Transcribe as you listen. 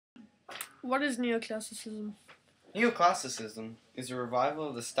What is neoclassicism? Neoclassicism is a revival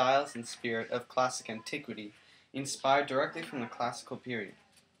of the styles and spirit of classic antiquity, inspired directly from the classical period.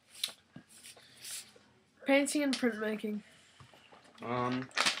 Painting and printmaking.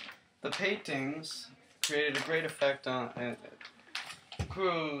 The paintings created a great effect on.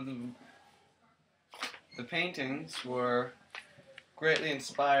 The paintings were greatly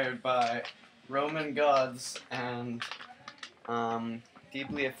inspired by Roman gods and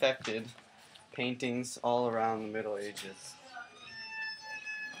deeply affected paintings all around the Middle Ages.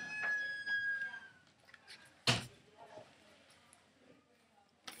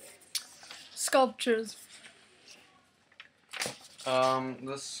 Sculptures.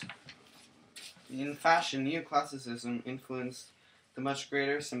 In fashion, neoclassicism influenced the much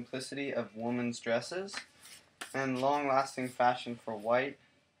greater simplicity of women's dresses and long-lasting fashion for white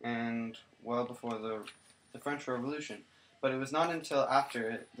and well before the French Revolution. But it was not until after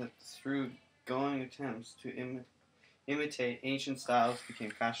it that through going attempts to imitate ancient styles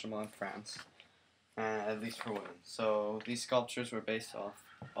became fashionable in France, at least for women. So these sculptures were based off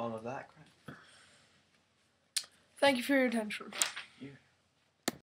all of that crap. Thank you for your attention.